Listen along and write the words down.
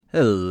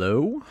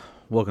Hello.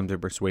 Welcome to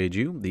Persuade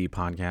You, the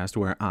podcast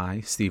where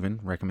I, Stephen,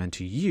 recommend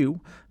to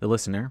you, the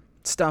listener,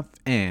 stuff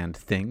and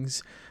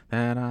things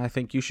that I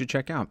think you should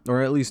check out,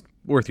 or at least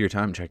worth your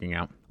time checking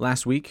out.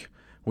 Last week,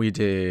 we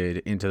did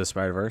Into the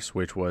Spider-Verse,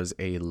 which was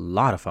a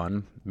lot of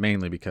fun,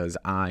 mainly because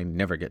I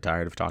never get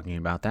tired of talking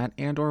about that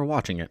and or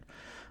watching it.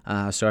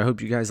 So I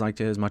hope you guys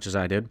liked it as much as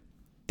I did.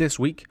 This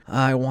week,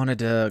 I wanted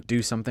to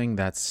do something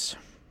that's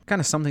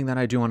kind of something that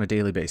I do on a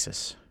daily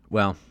basis.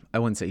 Well, I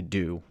wouldn't say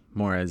do,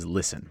 more as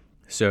listen.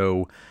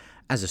 So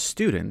as a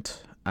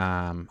student,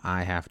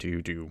 I have to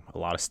do a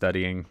lot of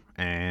studying,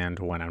 and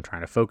when I'm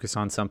trying to focus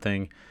on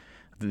something,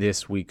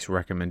 this week's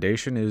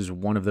recommendation is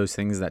one of those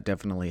things that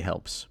definitely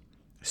helps.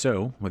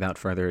 So without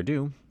further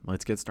ado,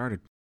 let's get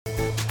started.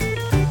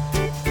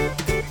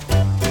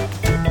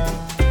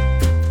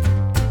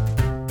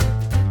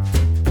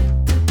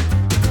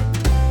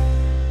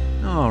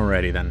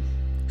 Alrighty then.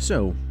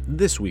 So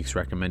this week's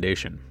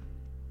recommendation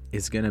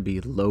is going to be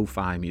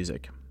lo-fi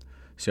music.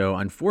 So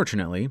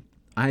unfortunately,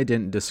 I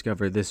didn't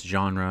discover this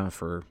genre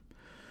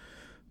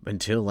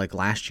until like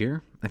last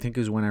year. I think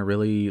is when I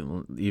really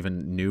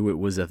even knew it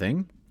was a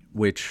thing,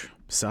 which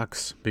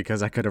sucks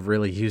because I could have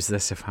really used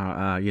this if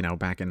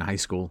back in high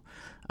school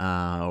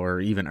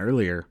or even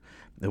earlier.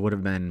 It would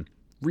have been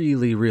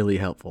really, really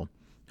helpful.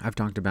 I've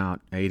talked about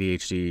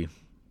ADHD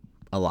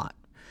a lot.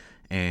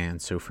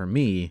 And so for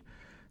me,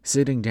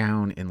 sitting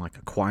down in like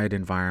a quiet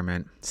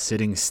environment,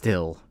 sitting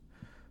still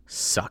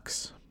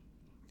sucks.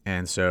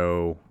 And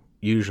so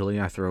usually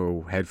I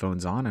throw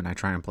headphones on and I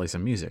try and play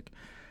some music.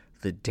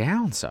 The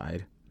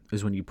downside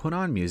is when you put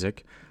on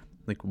music,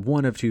 like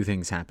one of two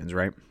things happens,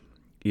 right?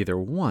 Either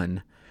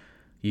one,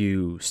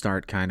 you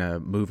start kind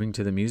of moving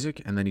to the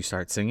music and then you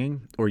start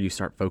singing, or you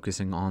start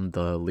focusing on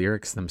the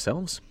lyrics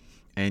themselves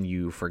and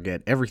you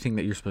forget everything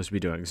that you're supposed to be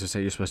doing. So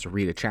say you're supposed to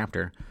read a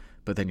chapter,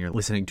 but then you're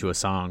listening to a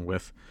song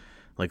with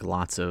like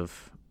lots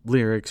of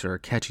lyrics or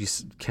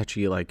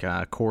catchy like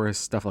chorus,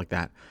 stuff like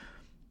that.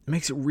 It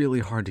makes it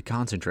really hard to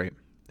concentrate.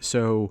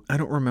 So I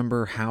don't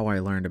remember how I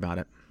learned about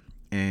it.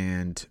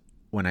 And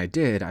when I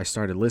did, I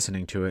started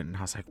listening to it and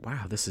I was like,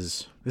 wow, this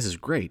is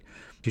great.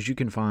 Because you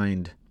can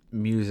find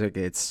music,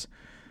 it's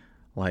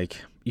like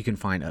you can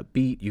find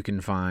upbeat, you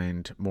can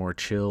find more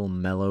chill,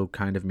 mellow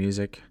kind of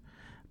music,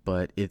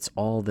 but it's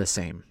all the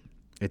same.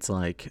 It's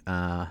like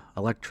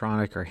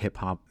electronic or hip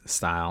hop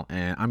style.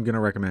 And I'm going to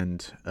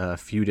recommend a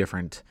few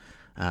different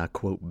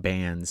quote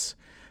bands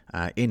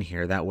in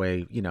here. That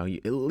way,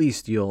 at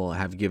least you'll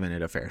have given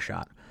it a fair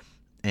shot.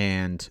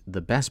 And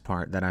the best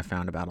part that I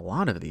found about a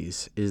lot of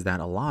these is that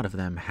a lot of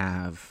them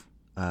have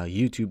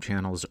YouTube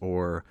channels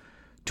or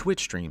Twitch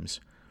streams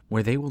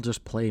where they will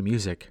just play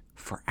music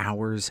for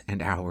hours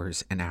and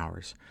hours and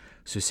hours.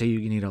 So say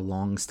you need a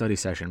long study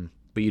session,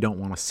 but you don't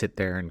want to sit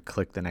there and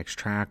click the next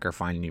track or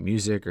find new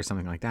music or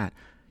something like that.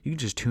 You can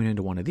just tune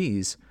into one of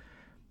these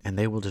and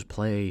they will just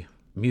play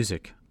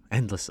music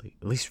endlessly,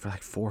 at least for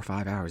like 4 or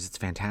 5 hours. It's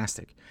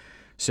fantastic.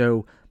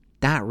 So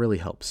that really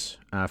helps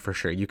for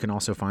sure. You can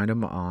also find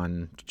them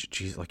on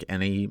like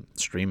any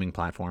streaming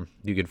platform.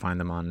 You can find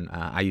them on,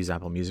 I use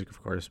Apple Music,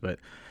 of course, but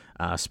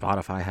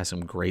Spotify has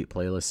some great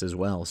playlists as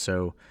well.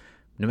 So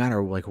no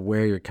matter like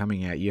where you're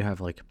coming at, you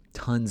have like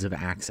tons of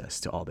access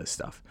to all this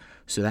stuff.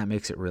 So that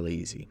makes it really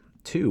easy.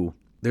 2,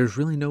 there's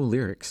really no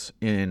lyrics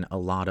in a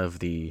lot of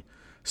the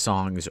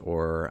songs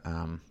or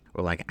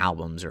like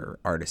albums or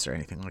artists or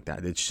anything like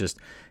that. It's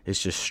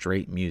just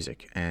straight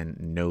music and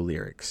no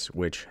lyrics,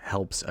 which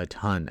helps a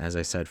ton, as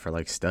I said, for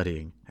like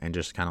studying and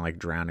just kind of like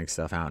drowning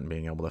stuff out and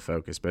being able to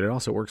focus. But it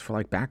also works for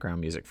like background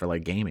music for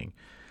like gaming.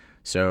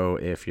 So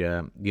if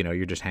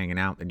you're just hanging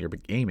out and you're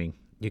gaming,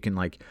 you can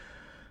like,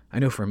 I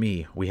know for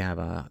me, we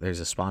have there's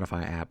a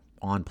Spotify app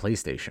on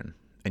PlayStation,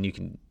 and you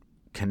can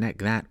connect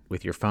that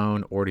with your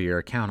phone or to your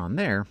account on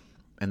there,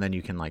 and then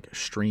you can like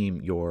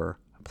stream your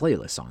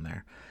playlists on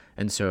there.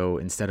 And so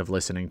instead of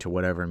listening to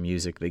whatever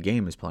music the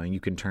game is playing,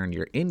 you can turn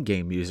your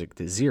in-game music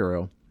to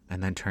 0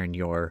 and then turn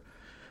your,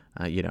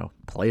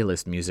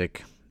 playlist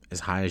music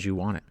as high as you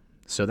want it.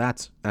 So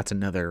that's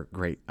another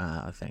great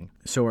thing.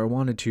 So I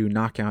wanted to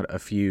knock out a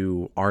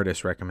few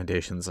artist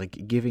recommendations,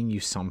 like giving you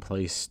some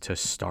place to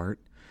start,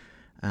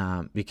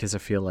 because I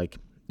feel like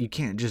you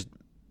can't just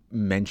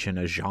mention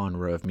a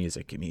genre of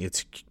music. I mean,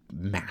 it's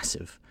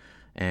massive.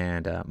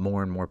 And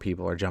more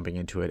people are jumping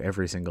into it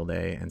every single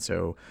day. And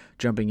so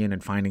jumping in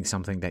and finding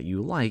something that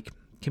you like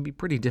can be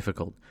pretty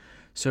difficult.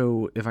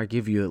 So if I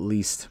give you at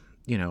least,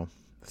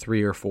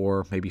 3 or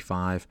 4, maybe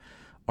 5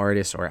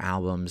 artists or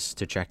albums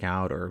to check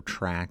out or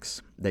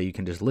tracks that you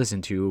can just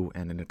listen to,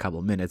 and in a couple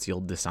of minutes, you'll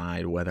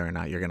decide whether or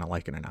not you're going to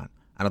like it or not.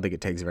 I don't think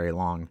it takes very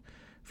long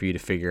for you to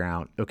figure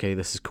out, okay,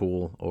 this is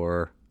cool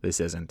or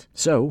this isn't.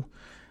 So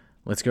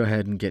let's go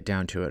ahead and get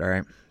down to it, all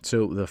right?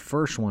 So the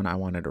first one I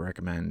wanted to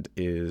recommend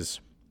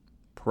is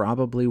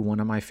probably one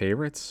of my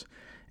favorites,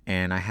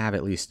 and I have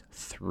at least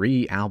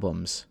 3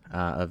 albums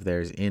of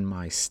theirs in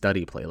my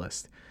study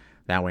playlist.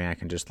 That way I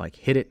can just like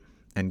hit it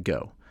and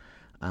go.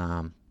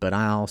 But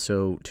I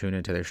also tune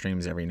into their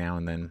streams every now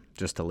and then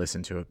just to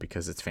listen to it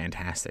because it's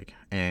fantastic.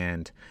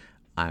 And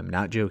I'm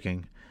not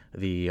joking.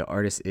 The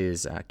artist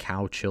is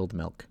Cow Chilled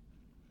Milk.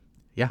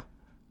 Yeah,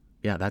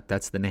 yeah,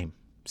 that's the name.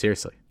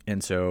 Seriously.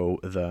 And so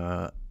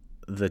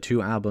the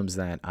two albums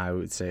that I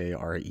would say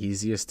are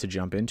easiest to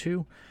jump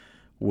into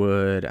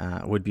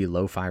would be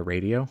Lo-Fi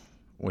Radio,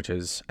 which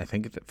is I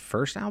think the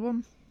first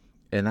album,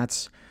 and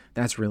that's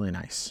really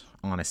nice,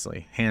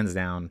 honestly, hands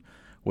down,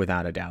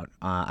 without a doubt.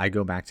 I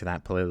go back to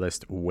that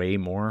playlist way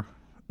more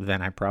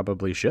than I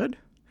probably should,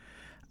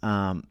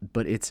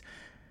 but it's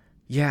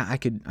yeah, I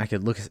could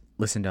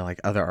listen to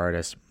like other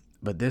artists,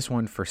 but this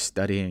one for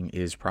studying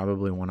is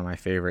probably one of my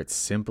favorites.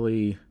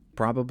 Simply,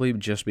 probably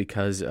just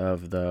because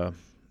of the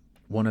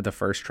one of the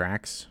first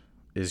tracks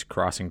is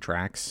Crossing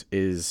Tracks.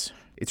 It's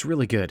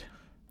really good.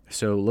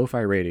 So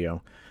Lo-Fi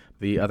Radio,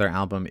 the other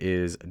album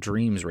is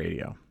Dreams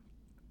Radio,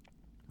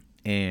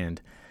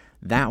 and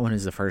that one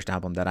is the first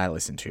album that I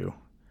listened to,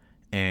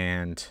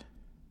 and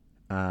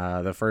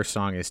the first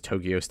song is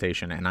Tokyo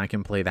Station, and I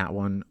can play that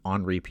one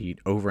on repeat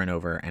over and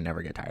over and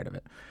never get tired of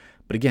it.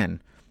 But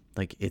again,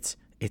 like it's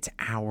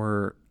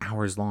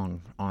hours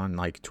long on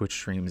like Twitch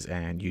streams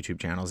and YouTube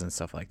channels and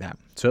stuff like that.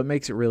 So it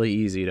makes it really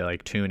easy to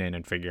like tune in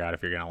and figure out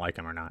if you're gonna like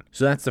them or not.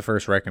 So that's the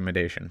first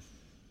recommendation.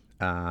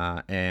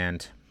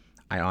 And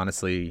I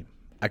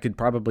could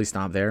probably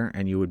stop there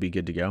and you would be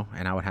good to go,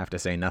 and I would have to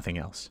say nothing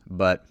else.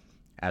 But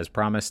as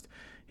promised,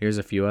 here's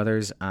a few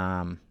others.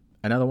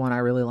 Another one I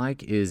really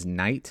like is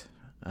Night.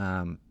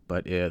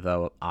 But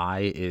the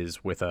I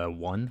is with a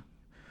 1,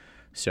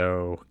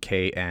 so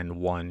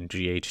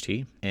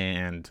KN1GHT,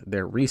 and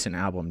their recent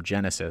album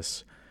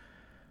Genesis.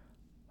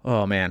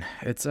 Oh man,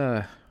 it's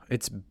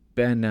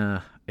been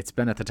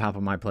at the top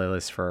of my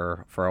playlist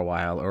for a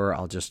while, or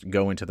I'll just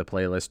go into the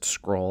playlist,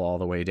 scroll all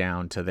the way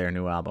down to their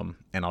new album,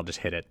 and I'll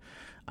just hit it.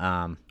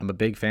 I'm a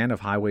big fan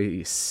of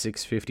Highway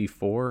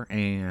 654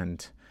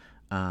 and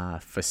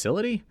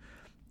Facility.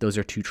 Those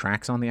are 2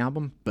 tracks on the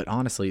album, but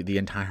honestly, the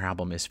entire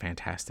album is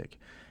fantastic.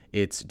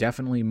 It's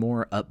definitely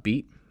more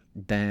upbeat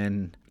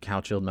than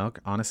Cow Chilled Milk,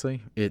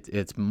 honestly.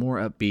 It's more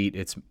upbeat.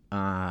 It's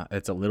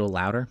a little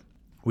louder,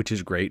 which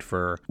is great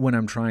for when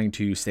I'm trying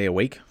to stay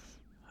awake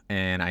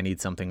and I need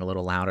something a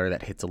little louder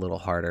that hits a little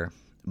harder,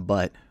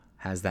 but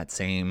has that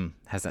same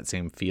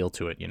feel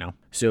to it, you know?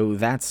 So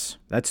that's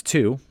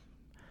 2.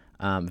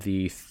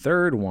 The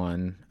third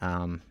one,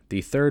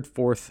 the third,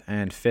 fourth,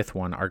 and fifth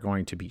one are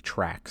going to be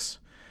tracks.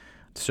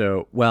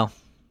 So, well,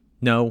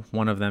 no,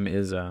 one of them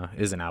is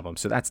an album.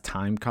 So that's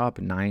Time Cop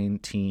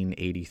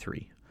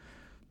 1983.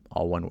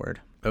 All one word.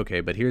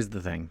 Okay, but here's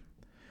the thing.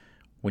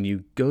 When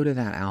you go to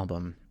that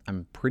album,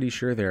 I'm pretty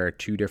sure there are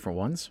 2 different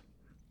ones.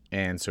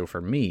 And so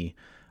for me,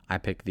 I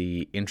pick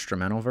the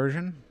instrumental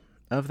version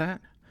of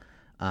that.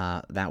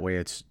 That way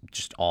it's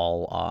just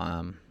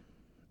all,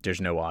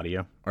 there's no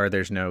audio, or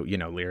there's no,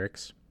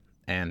 lyrics.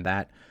 And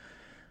that,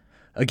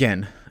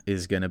 again,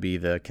 is going to be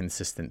the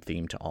consistent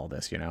theme to all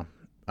this,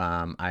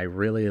 I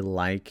really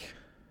like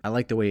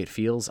the way it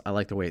feels. I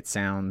like the way it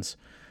sounds.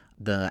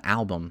 The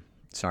album,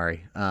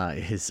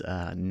 is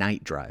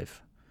Night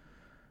Drive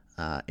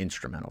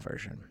instrumental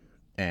version,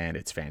 and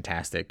it's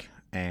fantastic.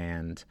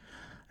 And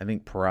I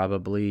think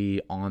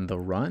probably On the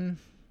Run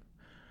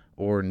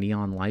or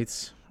Neon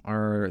Lights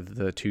are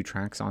the 2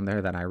 tracks on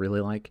there that I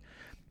really like.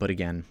 But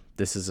again,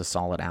 this is a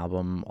solid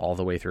album all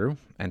the way through,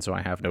 and so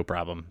I have no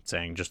problem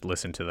saying just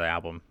listen to the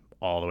album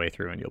all the way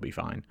through and you'll be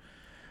fine.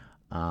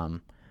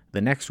 The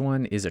next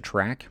one is a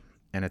track,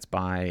 and it's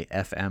by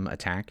FM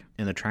Attack,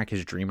 and the track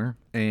is Dreamer.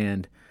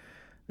 And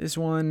this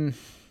one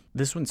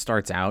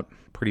starts out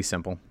pretty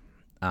simple.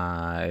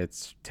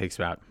 It takes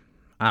about,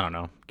 I don't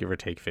know, give or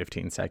take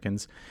 15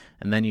 seconds,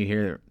 and then you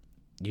hear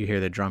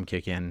the drum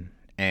kick in,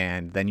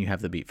 and then you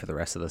have the beat for the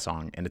rest of the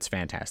song, and it's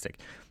fantastic.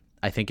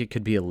 I think it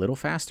could be a little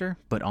faster,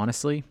 but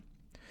honestly,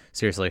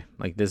 seriously,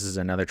 like this is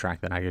another track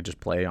that I could just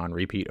play on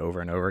repeat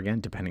over and over again,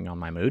 depending on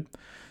my mood.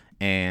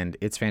 And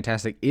it's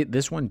fantastic.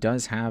 This one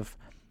does have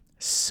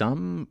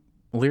some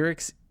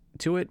lyrics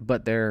to it,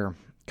 but they're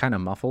kind of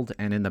muffled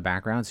and in the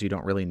background, so you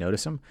don't really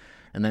notice them.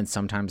 And then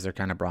sometimes they're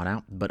kind of brought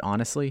out. But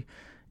honestly,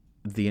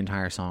 the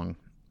entire song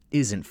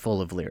isn't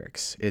full of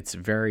lyrics. It's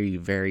very,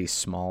 very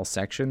small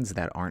sections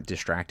that aren't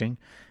distracting.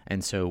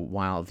 And so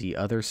while the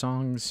other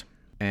songs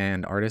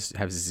and artists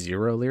have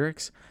 0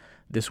 lyrics,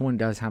 this one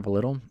does have a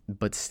little,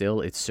 but still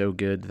it's so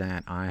good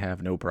that I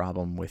have no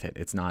problem with it.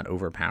 It's not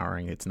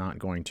overpowering. It's not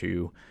going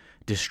to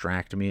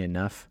distract me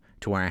enough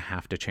to where I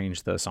have to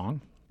change the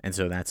song. And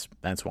so that's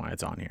why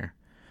it's on here.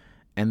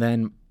 And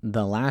then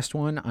the last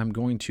one, I'm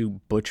going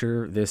to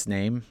butcher this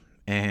name,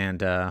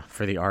 and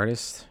for the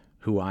artist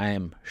who I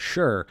am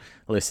sure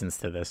listens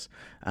to this,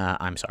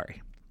 I'm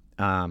sorry.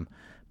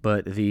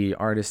 But the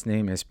artist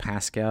name is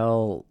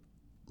Pascal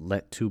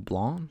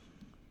Letoublon,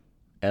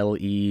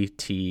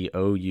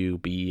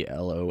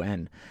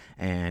 Letoublon.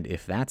 And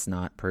if that's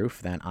not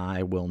proof that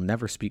I will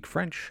never speak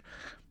French,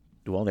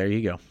 well, there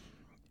you go.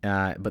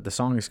 But the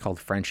song is called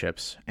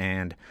Friendships,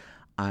 and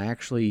I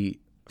actually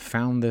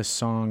found this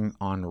song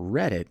on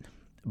Reddit,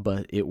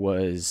 but it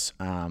was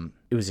a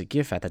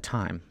GIF at the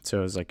time, so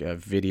it was like a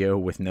video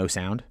with no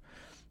sound,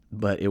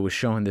 but it was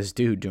showing this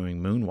dude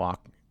doing moonwalk.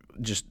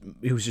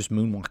 It was just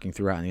moonwalking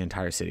throughout the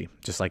entire city,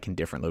 just like in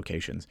different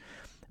locations.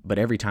 But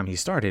every time he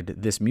started,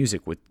 this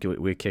music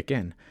would kick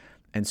in,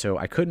 and so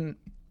I couldn't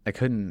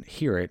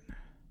hear it.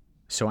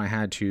 So I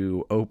had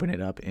to open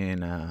it up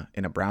in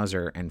a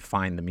browser and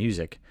find the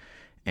music,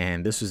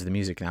 and this was the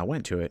music that I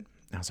went to it.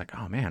 And I was like,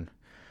 oh man,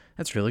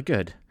 that's really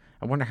good.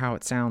 I wonder how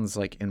it sounds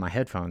like in my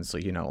headphones, so,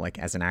 like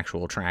as an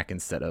actual track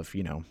instead of,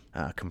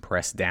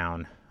 compressed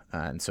down,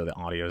 and so the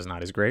audio is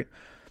not as great.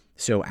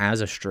 So as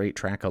a straight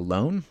track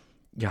alone,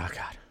 yeah,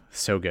 God,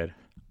 so good.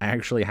 I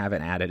actually have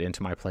it added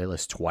into my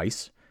playlist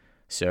twice,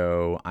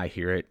 so I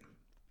hear it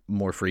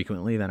more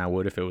frequently than I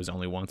would if it was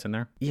only once in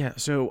there. Yeah,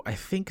 so I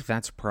think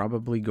that's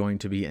probably going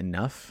to be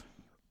enough.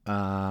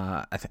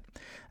 I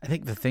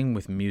think the thing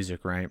with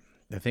music, right?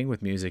 The thing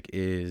with music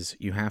is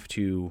you have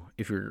to,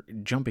 if you're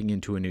jumping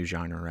into a new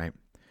genre, right?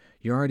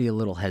 You're already a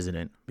little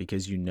hesitant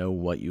because you know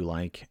what you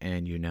like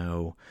and you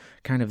know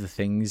kind of the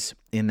things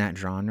in that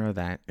genre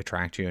that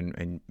attract you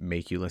and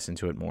make you listen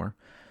to it more.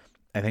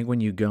 I think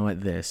when you go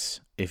at this,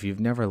 if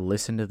you've never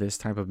listened to this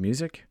type of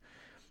music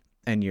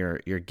and you're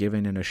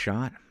giving it a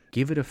shot,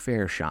 give it a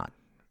fair shot.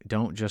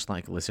 Don't just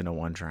like listen to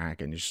one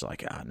track and you're just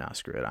like, no,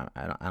 screw it.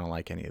 I don't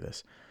like any of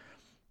this.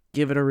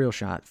 Give it a real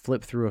shot.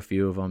 Flip through a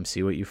few of them,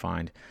 see what you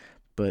find.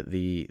 But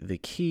the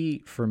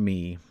key for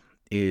me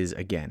is,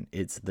 again,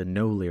 it's the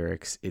no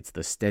lyrics, it's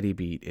the steady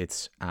beat,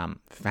 it's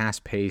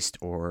fast paced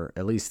or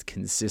at least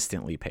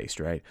consistently paced,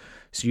 right?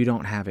 So you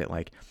don't have it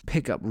like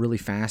pick up really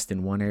fast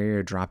in one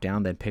area, drop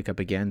down, then pick up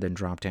again, then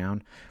drop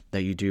down,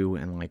 that you do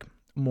in like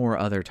more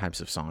other types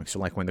of songs. So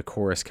like when the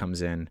chorus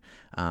comes in,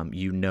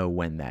 you know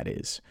when that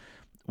is.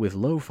 With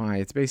lo-fi,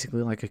 it's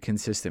basically like a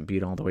consistent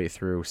beat all the way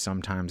through.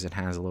 Sometimes it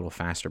has a little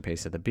faster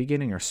pace at the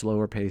beginning or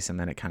slower pace, and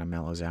then it kind of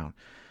mellows out.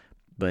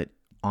 But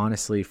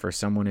honestly, for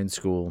someone in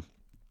school,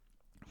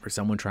 for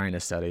someone trying to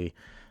study,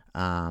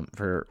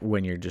 for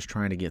when you're just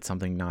trying to get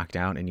something knocked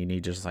out and you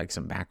need just like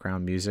some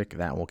background music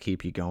that will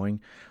keep you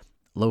going,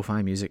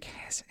 lo-fi music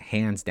has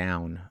hands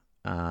down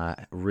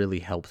really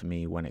helped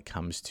me when it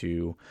comes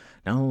to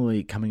not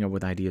only coming up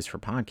with ideas for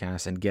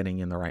podcasts and getting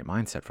in the right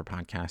mindset for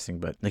podcasting,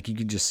 but like you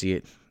can just see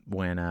it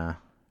when I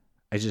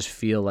just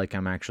feel like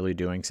I'm actually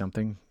doing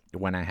something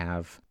when I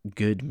have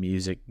good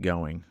music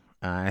going.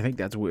 I think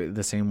that's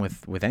the same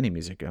with any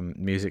music.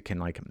 Music can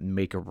like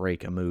make or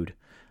break a mood.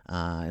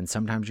 And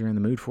sometimes you're in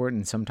the mood for it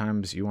and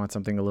sometimes you want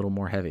something a little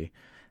more heavy.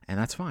 And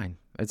that's fine.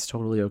 It's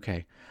totally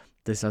okay.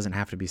 This doesn't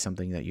have to be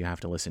something that you have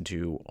to listen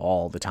to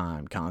all the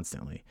time,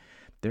 constantly.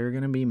 There are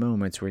going to be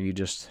moments where you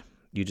just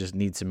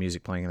need some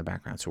music playing in the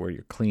background. So where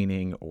you're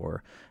cleaning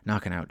or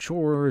knocking out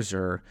chores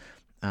or,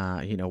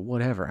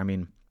 whatever. I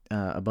mean,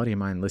 a buddy of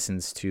mine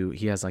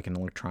he has like an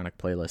electronic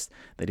playlist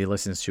that he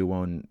listens to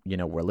when,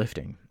 we're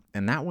lifting.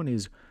 And that one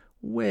is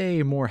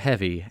way more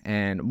heavy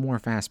and more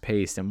fast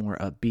paced and more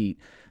upbeat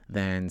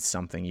than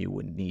something you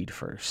would need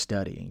for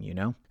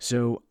studying,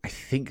 So I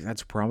think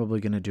that's probably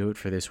going to do it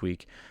for this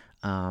week.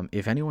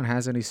 If anyone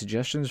has any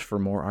suggestions for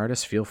more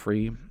artists, feel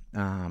free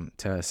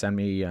to send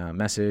me a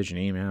message, an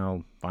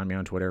email, find me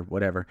on Twitter,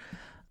 whatever.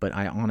 But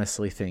I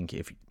honestly think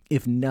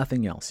if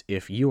nothing else,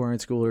 if you are in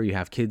school or you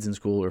have kids in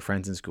school or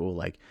friends in school,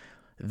 like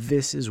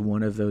this is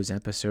one of those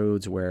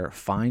episodes where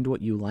find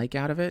what you like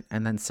out of it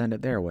and then send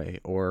it their way,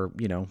 or,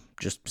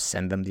 just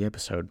send them the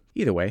episode.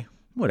 Either way,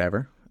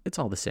 whatever. It's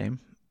all the same,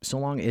 so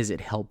long as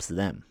it helps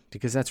them,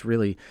 because that's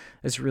really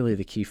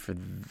the key for,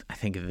 I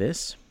think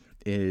this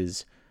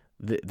is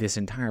this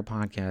entire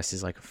podcast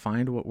is like,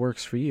 find what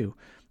works for you.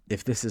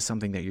 If this is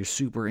something that you're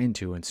super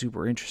into and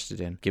super interested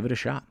in, give it a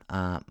shot.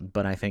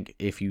 But I think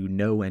if you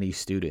know any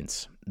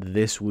students,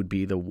 this would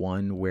be the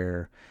one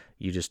where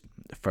you just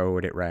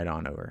forward it right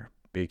on over.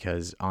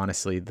 Because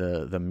honestly,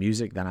 the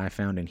music that I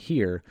found in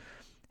here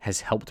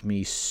has helped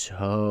me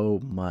so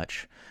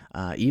much.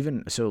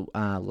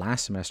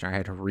 Last semester I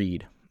had to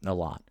read a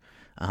lot.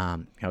 I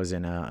was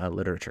in a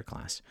literature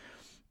class.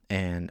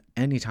 And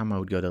anytime I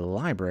would go to the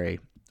library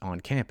on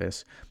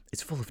campus,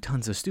 it's full of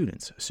tons of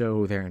students.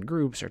 So they're in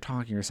groups or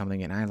talking or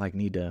something, and I like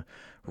need to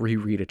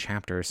reread a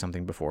chapter or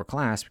something before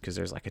class because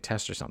there's like a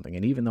test or something.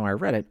 And even though I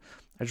read it,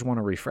 I just want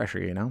a refresher,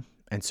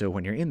 And so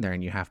when you're in there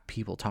and you have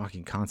people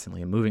talking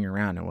constantly and moving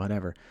around and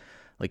whatever,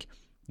 like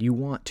you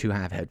want to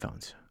have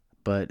headphones.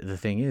 But the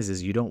thing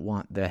is you don't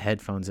want the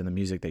headphones and the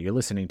music that you're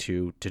listening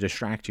to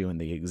distract you in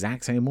the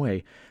exact same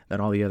way that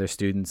all the other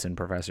students and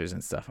professors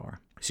and stuff are.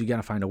 So you got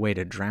to find a way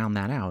to drown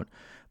that out,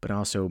 but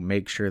also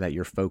make sure that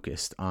you're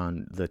focused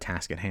on the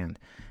task at hand.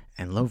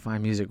 And lo-fi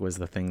music was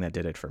the thing that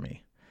did it for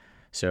me.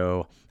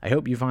 So I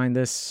hope you find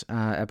this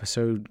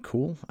episode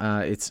cool.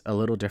 It's a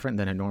little different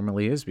than it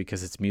normally is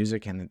because it's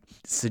music, and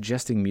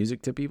suggesting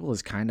music to people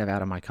is kind of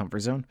out of my comfort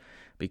zone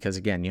because,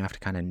 again, you have to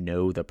kind of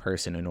know the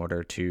person in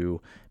order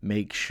to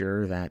make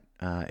sure that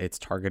it's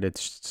targeted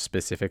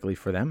specifically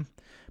for them.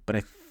 But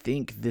I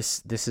think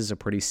this is a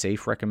pretty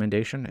safe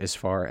recommendation as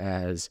far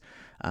as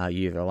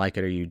you either like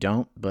it or you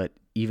don't. But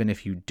even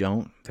if you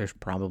don't, there's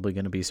probably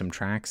going to be some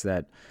tracks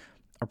that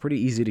are pretty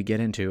easy to get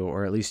into,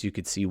 or at least you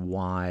could see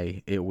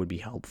why it would be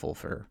helpful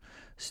for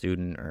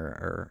student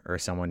or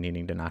someone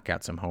needing to knock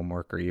out some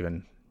homework or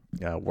even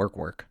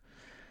work.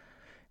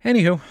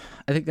 Anywho,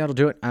 I think that'll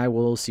do it. I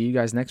will see you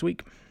guys next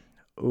week.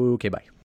 Okay, bye.